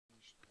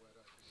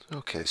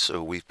Okay,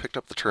 so we've picked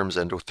up the terms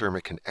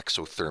endothermic and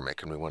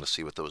exothermic, and we want to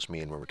see what those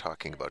mean when we're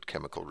talking about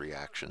chemical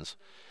reactions.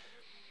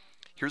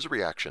 Here's a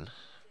reaction,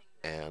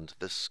 and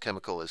this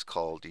chemical is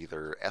called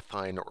either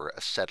ethine or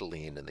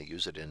acetylene, and they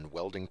use it in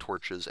welding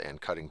torches and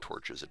cutting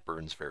torches. It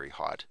burns very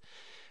hot.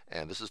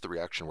 And this is the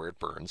reaction where it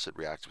burns. It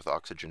reacts with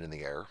oxygen in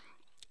the air,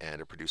 and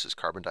it produces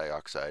carbon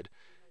dioxide,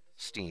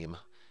 steam,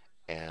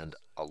 and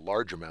a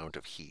large amount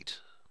of heat.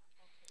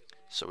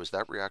 So is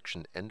that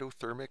reaction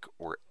endothermic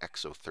or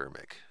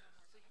exothermic?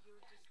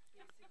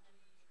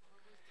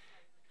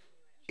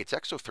 It's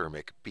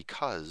exothermic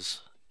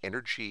because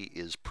energy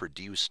is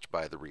produced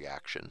by the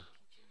reaction.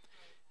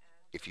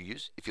 If you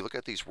look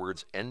at these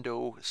words,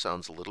 endo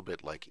sounds a little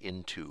bit like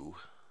into.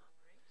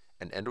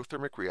 An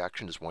endothermic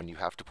reaction is one you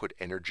have to put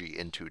energy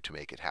into to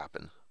make it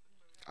happen.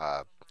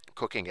 Uh,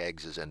 Cooking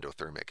eggs is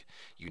endothermic.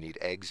 You need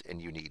eggs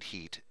and you need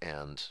heat,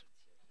 and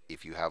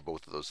if you have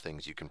both of those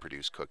things, you can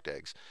produce cooked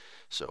eggs.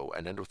 So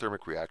an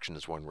endothermic reaction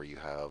is one where you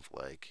have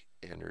like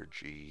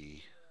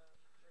energy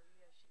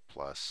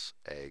plus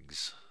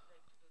eggs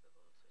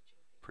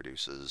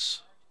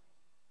produces,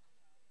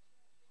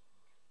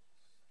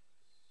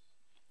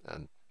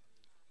 and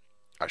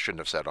I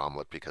shouldn't have said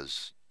omelet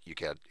because you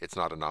can't, it's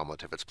not an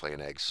omelet if it's plain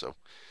eggs, so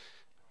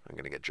I'm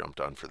going to get jumped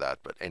on for that.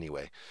 But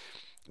anyway,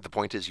 the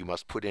point is you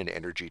must put in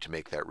energy to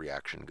make that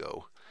reaction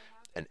go.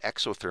 An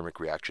exothermic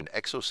reaction,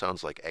 exo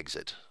sounds like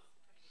exit,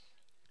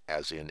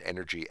 as in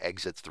energy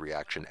exits the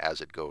reaction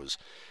as it goes.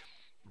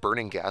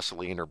 Burning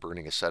gasoline or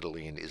burning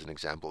acetylene is an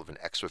example of an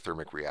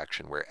exothermic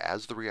reaction where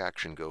as the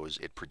reaction goes,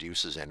 it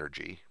produces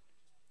energy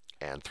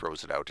and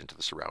throws it out into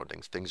the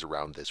surroundings. Things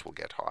around this will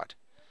get hot.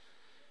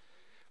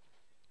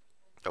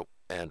 Oh,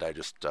 and I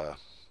just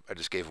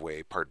gave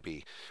away part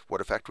B.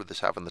 What effect would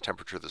this have on the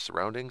temperature of the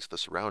surroundings?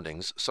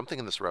 Something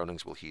in the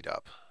surroundings will heat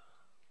up.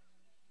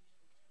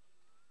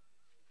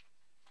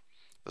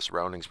 The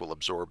surroundings will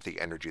absorb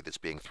the energy that's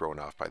being thrown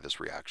off by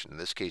this reaction. In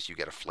this case, you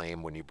get a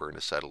flame when you burn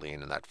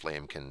acetylene, and that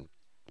flame can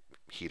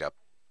heat up,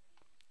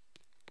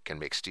 can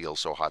make steel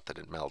so hot that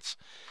it melts.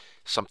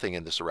 Something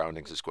in the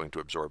surroundings is going to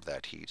absorb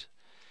that heat.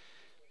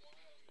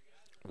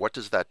 What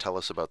does that tell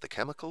us about the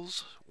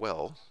chemicals?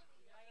 Well,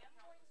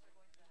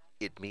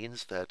 it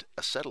means that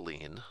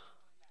acetylene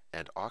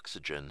and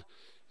oxygen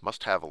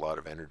must have a lot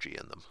of energy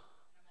in them.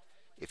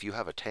 If you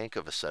have a tank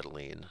of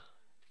acetylene,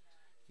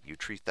 you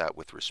treat that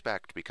with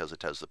respect because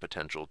it has the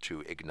potential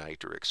to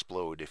ignite or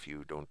explode if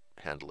you don't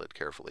handle it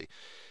carefully.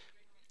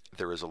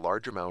 There is a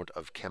large amount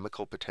of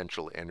chemical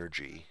potential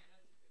energy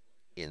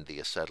in the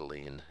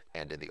acetylene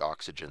and in the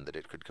oxygen that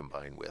it could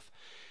combine with.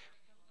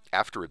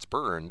 After it's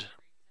burned,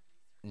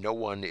 no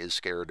one is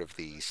scared of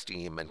the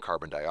steam and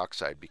carbon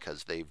dioxide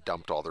because they've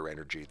dumped all their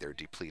energy. They're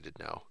depleted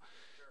now.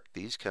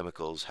 These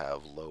chemicals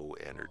have low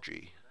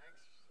energy.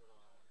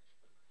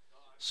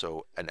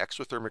 So an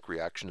exothermic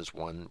reaction is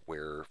one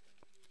where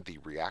the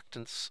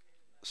reactants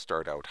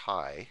start out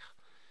high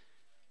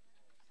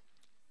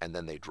and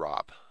then they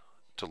drop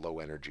to low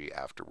energy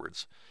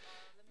afterwards.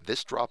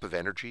 This drop of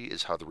energy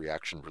is how the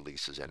reaction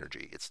releases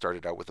energy. It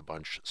started out with a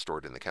bunch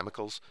stored in the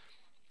chemicals.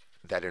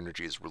 That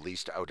energy is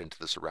released out into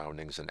the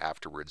surroundings, and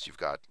afterwards you've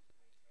got,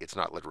 it's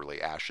not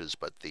literally ashes,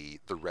 but the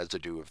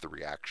residue of the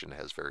reaction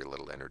has very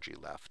little energy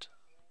left.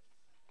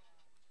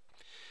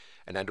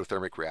 An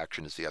endothermic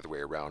reaction is the other way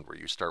around, where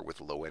you start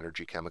with low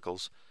energy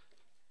chemicals,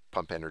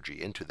 pump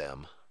energy into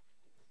them,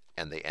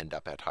 and they end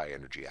up at high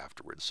energy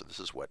afterwards. So this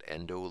is what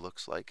endo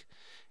looks like.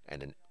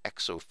 And an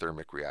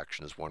exothermic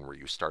reaction is one where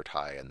you start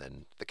high and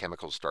then the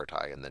chemicals start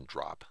high and then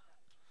drop.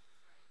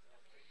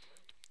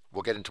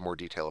 We'll get into more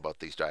detail about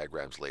these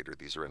diagrams later.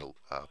 These are in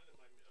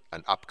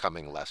an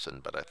upcoming lesson,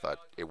 but I thought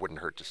it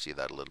wouldn't hurt to see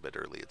that a little bit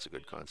early. It's a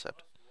good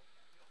concept.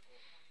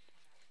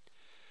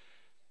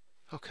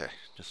 Okay,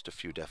 just a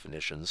few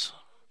definitions.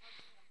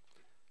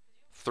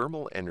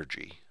 Thermal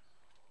energy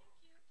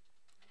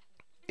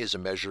is a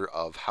measure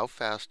of how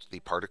fast the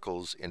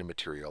particles in a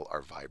material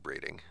are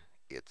vibrating.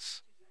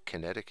 It's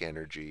kinetic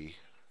energy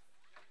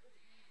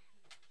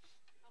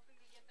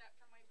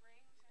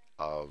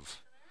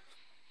of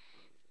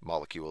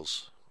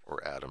molecules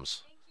or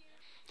atoms.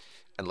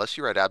 Unless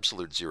you're at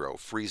absolute zero,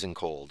 freezing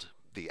cold,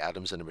 the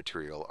atoms in a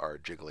material are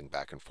jiggling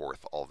back and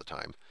forth all the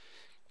time.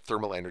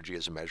 Thermal energy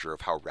is a measure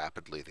of how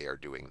rapidly they are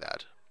doing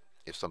that.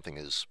 If something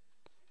is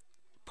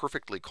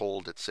perfectly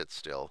cold, it sits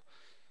still.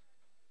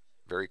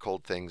 Very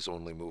cold things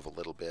only move a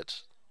little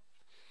bit,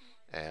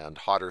 and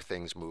hotter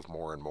things move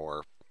more and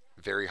more.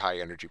 Very high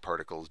energy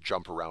particles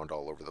jump around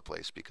all over the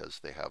place because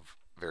they have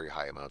very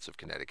high amounts of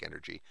kinetic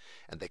energy,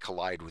 and they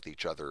collide with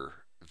each other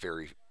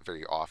very,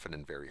 very often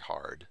and very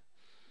hard.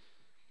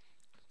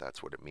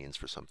 That's what it means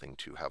for something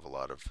to have a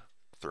lot of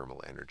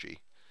thermal energy.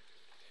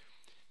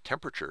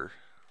 Temperature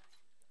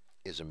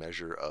is a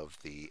measure of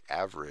the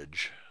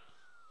average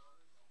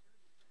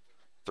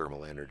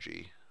thermal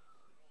energy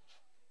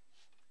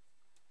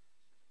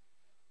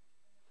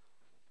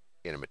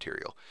in a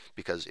material.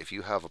 Because if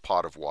you have a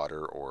pot of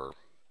water or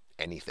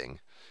anything,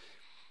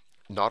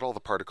 not all the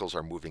particles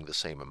are moving the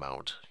same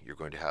amount. You're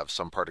going to have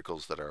some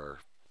particles that are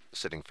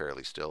sitting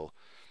fairly still,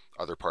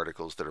 other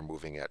particles that are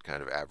moving at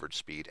kind of average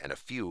speed, and a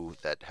few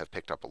that have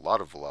picked up a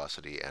lot of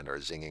velocity and are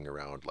zinging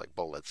around like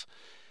bullets.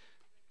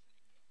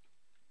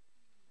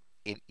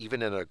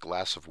 Even in a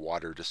glass of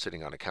water just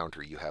sitting on a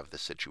counter, you have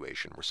this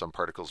situation where some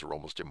particles are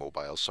almost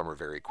immobile, some are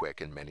very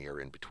quick, and many are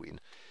in between.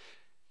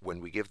 When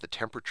we give the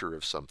temperature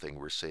of something,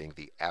 we're saying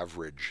the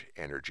average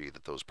energy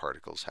that those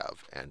particles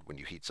have. And when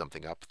you heat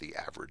something up, the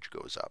average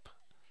goes up.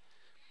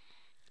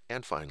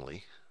 And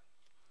finally,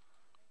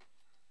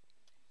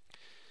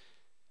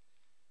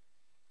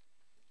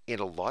 in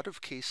a lot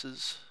of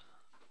cases,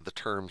 the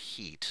term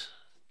heat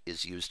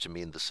is used to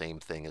mean the same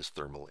thing as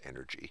thermal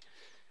energy.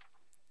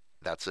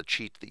 That's a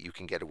cheat that you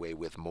can get away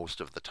with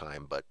most of the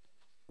time, but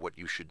what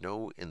you should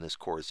know in this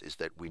course is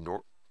that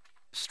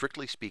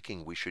strictly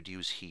speaking, we should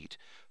use heat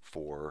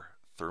for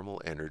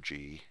thermal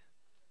energy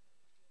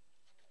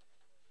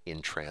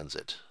in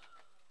transit.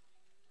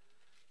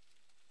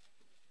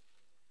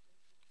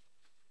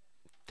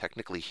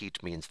 Technically,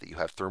 heat means that you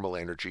have thermal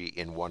energy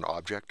in one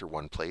object or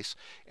one place,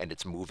 and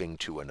it's moving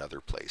to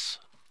another place.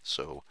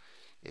 So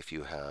if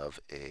you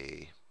have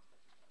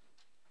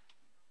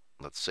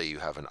let's say you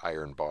have an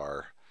iron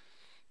bar,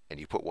 and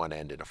you put one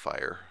end in a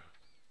fire.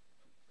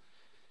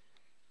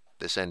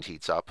 This end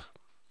heats up,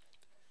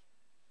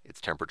 its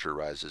temperature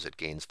rises, it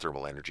gains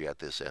thermal energy at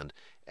this end,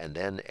 and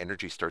then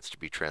energy starts to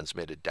be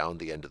transmitted down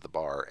the end of the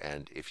bar,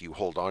 and if you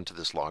hold on to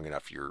this long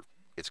enough,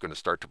 it's going to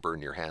start to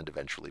burn your hand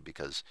eventually,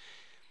 because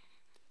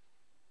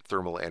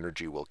thermal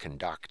energy will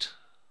conduct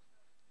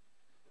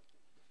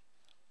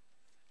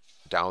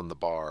down the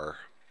bar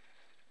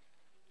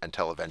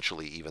until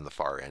eventually even the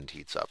far end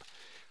heats up.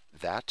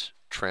 That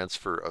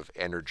transfer of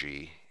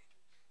energy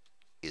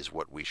is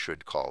what we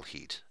should call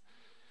heat.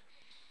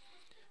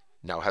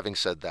 Now, having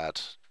said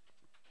that,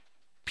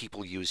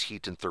 people use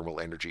heat and thermal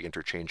energy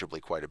interchangeably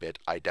quite a bit.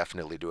 I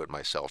definitely do it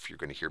myself. You're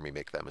going to hear me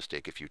make that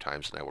mistake a few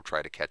times, and I will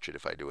try to catch it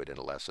if I do it in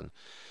a lesson.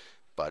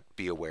 But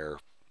be aware,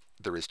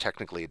 there is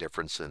technically a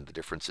difference, and the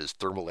difference is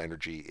thermal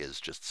energy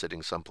is just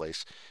sitting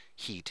someplace.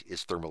 Heat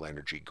is thermal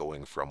energy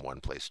going from one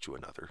place to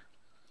another.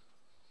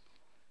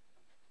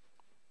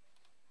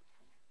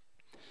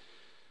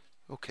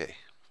 Okay.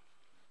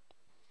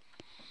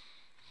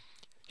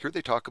 Here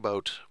they talk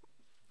about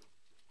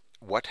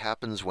what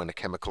happens when a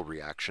chemical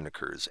reaction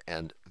occurs,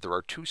 and there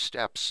are two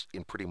steps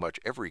in pretty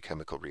much every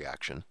chemical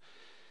reaction,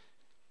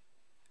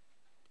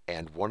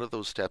 and one of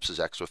those steps is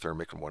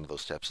exothermic and one of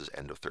those steps is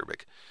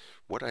endothermic.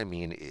 What I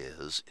mean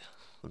is,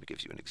 let me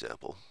give you an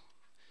example.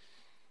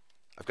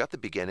 I've got the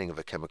beginning of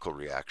a chemical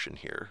reaction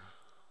here,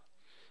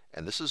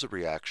 and this is a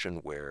reaction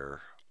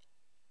where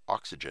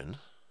oxygen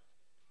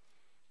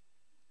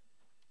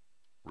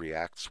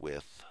reacts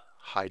with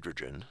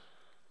hydrogen,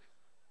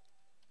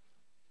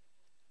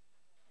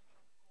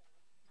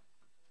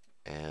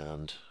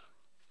 and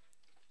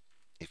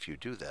if you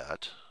do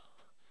that,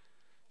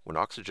 when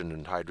oxygen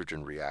and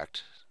hydrogen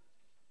react,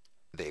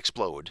 they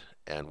explode,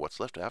 and what's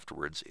left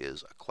afterwards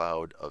is a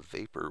cloud of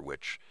vapor,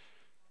 which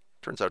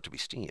turns out to be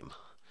steam.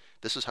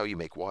 This is how you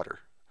make water.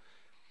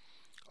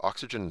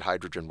 Oxygen and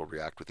hydrogen will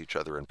react with each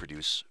other and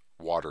produce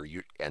water,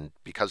 and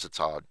because it's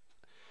hot,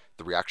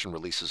 the reaction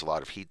releases a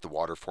lot of heat. The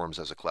water forms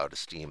as a cloud of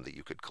steam that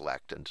you could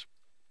collect and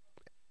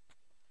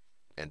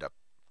end up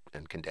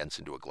and condense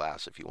into a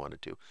glass if you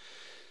wanted to.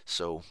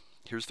 So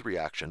here's the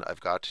reaction. I've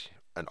got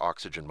an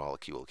oxygen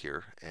molecule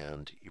here,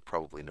 and you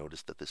probably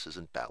noticed that this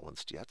isn't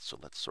balanced yet, so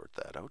let's sort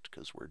that out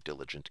because we're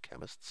diligent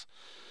chemists.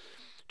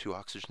 2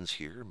 oxygens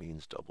here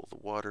means double the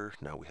water.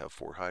 Now we have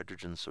 4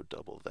 hydrogens, so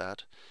double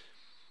that.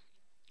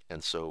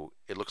 And so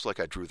it looks like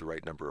I drew the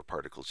right number of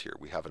particles here.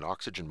 We have an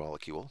oxygen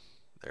molecule.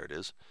 There it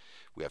is.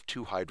 We have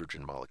 2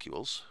 hydrogen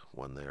molecules,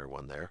 one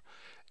there,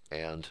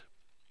 and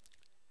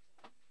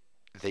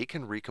they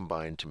can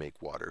recombine to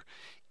make water.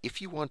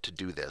 If you want to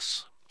do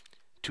this,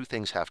 2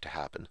 things have to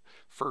happen.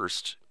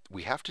 First,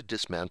 we have to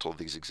dismantle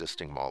these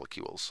existing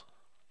molecules.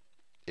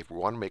 If we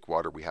want to make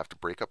water, we have to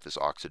break up this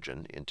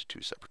oxygen into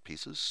 2 separate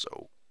pieces.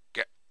 So,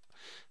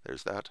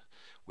 there's that.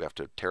 We have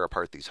to tear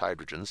apart these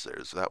hydrogens.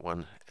 There's that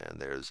one,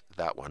 and there's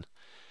that one.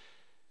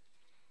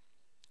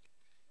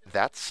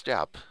 That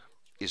step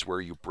is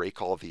where you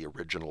break all the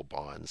original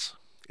bonds.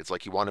 It's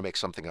like you want to make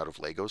something out of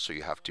Lego, so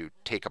you have to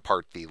take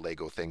apart the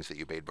Lego things that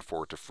you made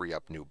before to free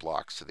up new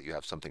blocks so that you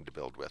have something to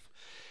build with.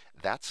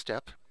 That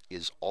step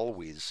is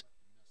always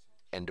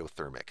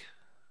endothermic.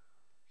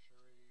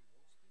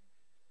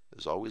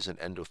 There's always an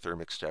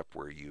endothermic step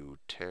where you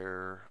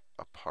tear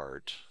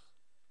apart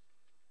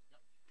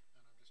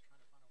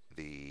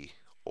the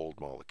old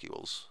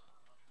molecules.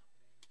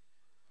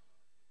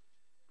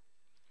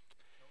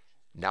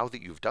 Now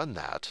that you've done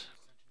that,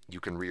 you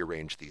can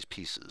rearrange these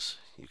pieces.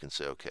 You can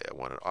say, okay, I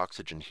want an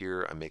oxygen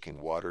here. I'm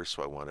making water,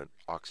 so I want an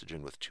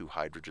oxygen with 2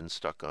 hydrogens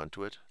stuck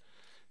onto it.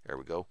 There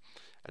we go.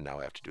 And now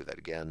I have to do that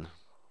again.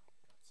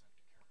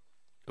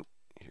 Oh,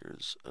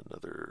 here's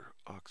another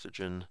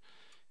oxygen.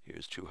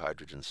 Here's 2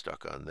 hydrogens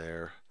stuck on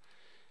there.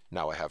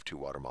 Now I have 2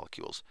 water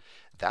molecules.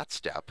 That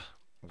step,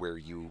 where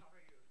you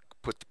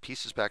put the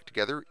pieces back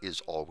together,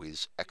 is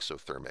always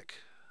exothermic.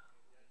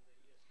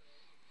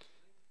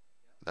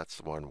 That's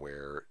the one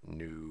where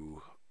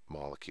new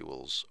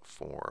molecules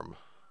form.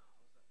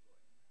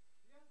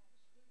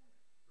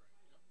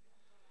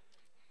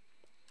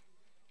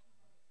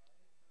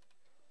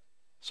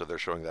 So they're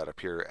showing that up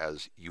here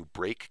as you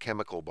break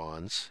chemical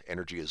bonds,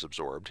 energy is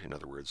absorbed, in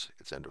other words,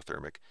 it's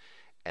endothermic,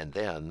 and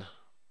then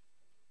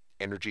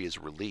energy is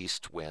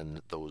released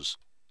when those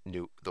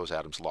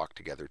atoms lock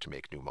together to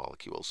make new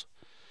molecules.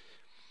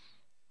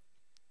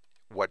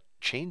 What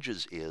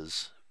changes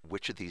is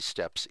which of these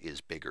steps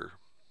is bigger.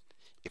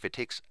 If it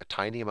takes a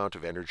tiny amount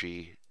of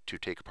energy to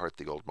take apart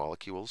the old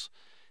molecules,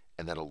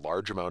 and then a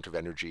large amount of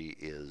energy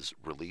is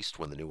released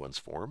when the new ones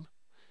form,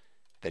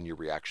 then your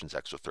reaction's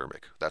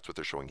exothermic. That's what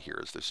they're showing here,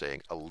 is they're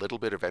saying a little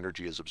bit of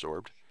energy is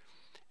absorbed,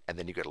 and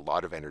then you get a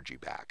lot of energy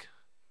back.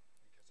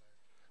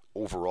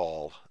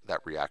 Overall,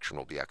 that reaction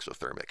will be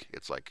exothermic.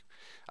 It's like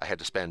I had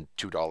to spend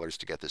 $2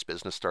 to get this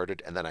business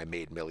started, and then I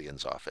made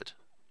millions off it.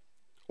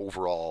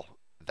 Overall,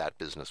 that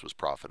business was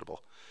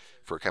profitable.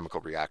 For a chemical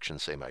reaction,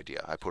 same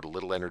idea. I put a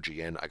little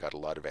energy in, I got a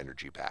lot of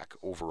energy back.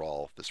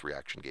 Overall, this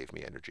reaction gave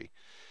me energy.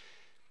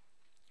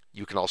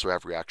 You can also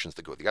have reactions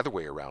that go the other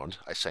way around.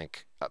 I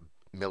sank $1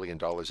 million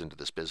into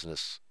this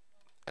business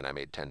and I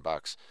made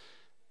 $10.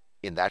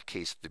 In that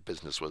case, the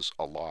business was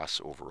a loss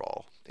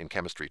overall. In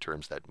chemistry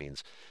terms, that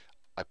means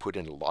I put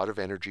in a lot of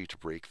energy to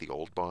break the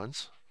old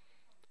bonds.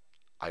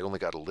 I only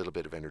got a little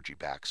bit of energy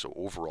back, so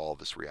overall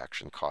this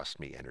reaction cost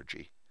me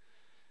energy.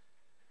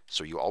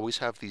 So you always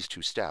have these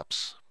two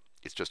steps.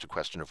 It's just a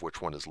question of which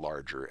one is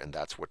larger, and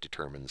that's what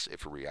determines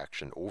if a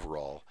reaction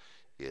overall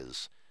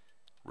is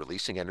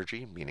releasing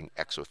energy, meaning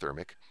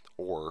exothermic,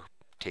 or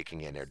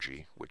taking in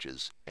energy, which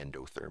is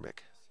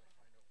endothermic.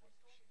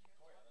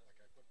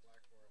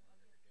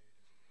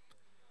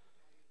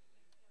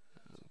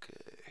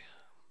 Okay,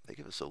 they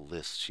give us a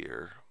list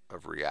here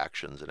of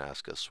reactions and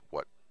ask us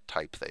what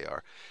type they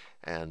are.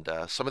 And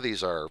some of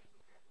these are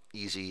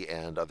easy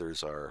and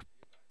others are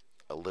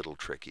a little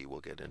tricky.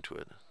 We'll get into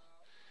it.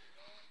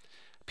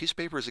 A piece of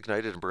paper is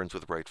ignited and burns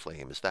with a bright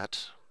flame. Is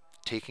that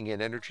taking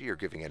in energy or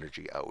giving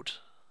energy out?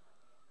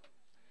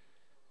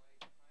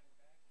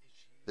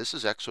 This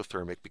is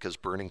exothermic because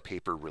burning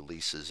paper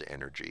releases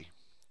energy.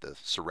 The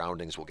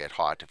surroundings will get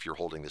hot. If you're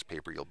holding this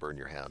paper, you'll burn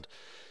your hand.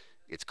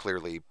 It's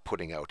clearly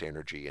putting out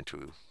energy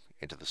into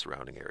the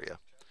surrounding area.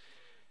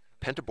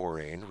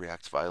 Pentaborane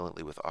reacts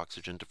violently with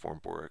oxygen to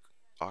form boric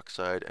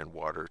oxide and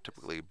water,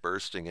 typically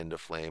bursting into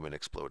flame and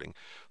exploding.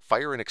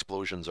 Fire and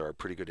explosions are a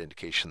pretty good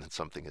indication that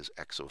something is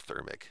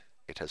exothermic.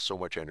 It has so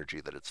much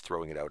energy that it's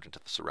throwing it out into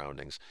the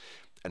surroundings.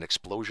 An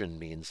explosion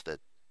means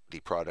that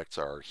the products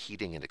are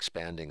heating and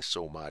expanding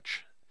so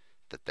much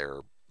that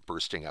they're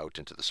bursting out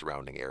into the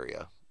surrounding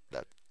area.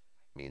 That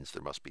means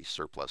there must be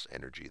surplus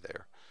energy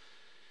there.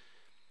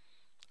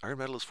 Iron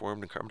metal is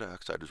formed and carbon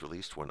dioxide is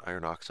released when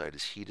iron oxide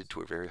is heated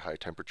to a very high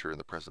temperature in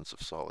the presence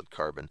of solid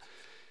carbon.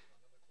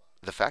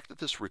 The fact that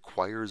this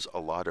requires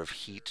a lot of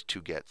heat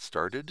to get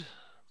started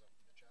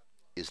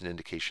is an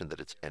indication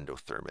that it's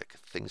endothermic.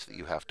 Things that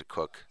you have to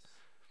cook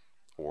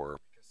or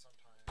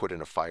put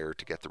in a fire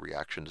to get the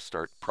reaction to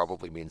start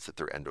probably means that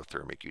they're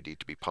endothermic. You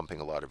need to be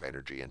pumping a lot of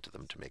energy into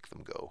them to make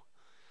them go.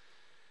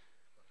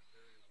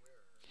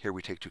 Here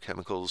we take two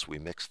chemicals, we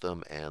mix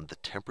them, and the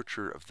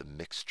temperature of the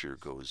mixture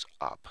goes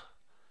up.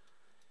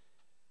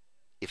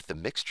 If the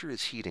mixture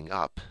is heating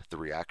up, the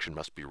reaction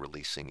must be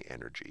releasing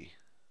energy.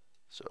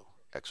 So,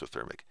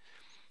 exothermic.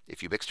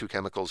 If you mix two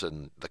chemicals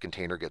and the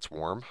container gets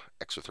warm,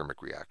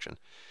 exothermic reaction.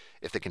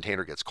 If the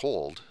container gets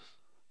cold,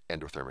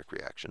 endothermic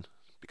reaction,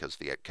 because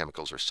the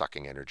chemicals are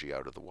sucking energy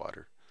out of the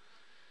water.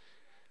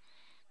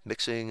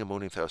 Mixing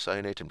ammonium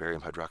thiocyanate and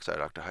barium hydroxide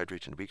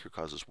octahydrate in a beaker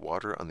causes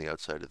water on the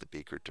outside of the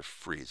beaker to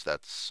freeze.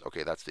 That's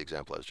the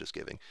example I was just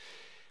giving.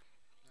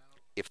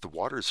 If the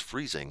water is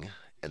freezing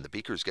and the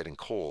beaker is getting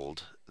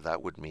cold,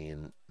 that would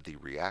mean the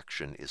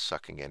reaction is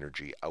sucking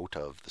energy out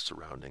of the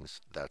surroundings.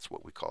 That's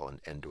what we call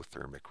an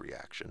endothermic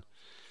reaction.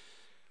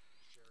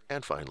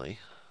 And finally,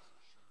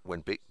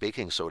 when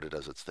baking soda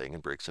does its thing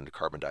and breaks into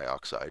carbon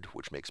dioxide,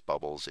 which makes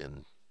bubbles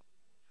in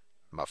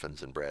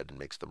muffins and bread and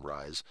makes them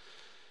rise,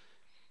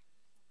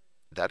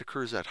 that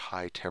occurs at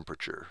high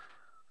temperature.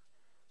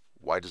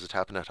 Why does it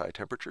happen at high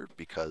temperature?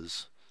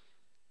 Because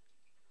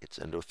it's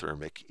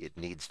endothermic. It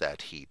needs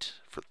that heat.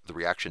 The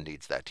reaction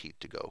needs that heat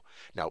to go.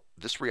 Now,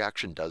 this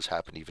reaction does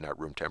happen even at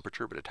room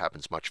temperature, but it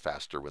happens much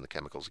faster when the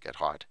chemicals get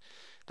hot.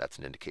 That's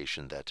an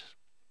indication that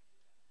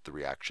the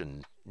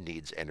reaction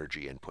needs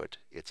energy input.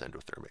 It's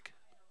endothermic.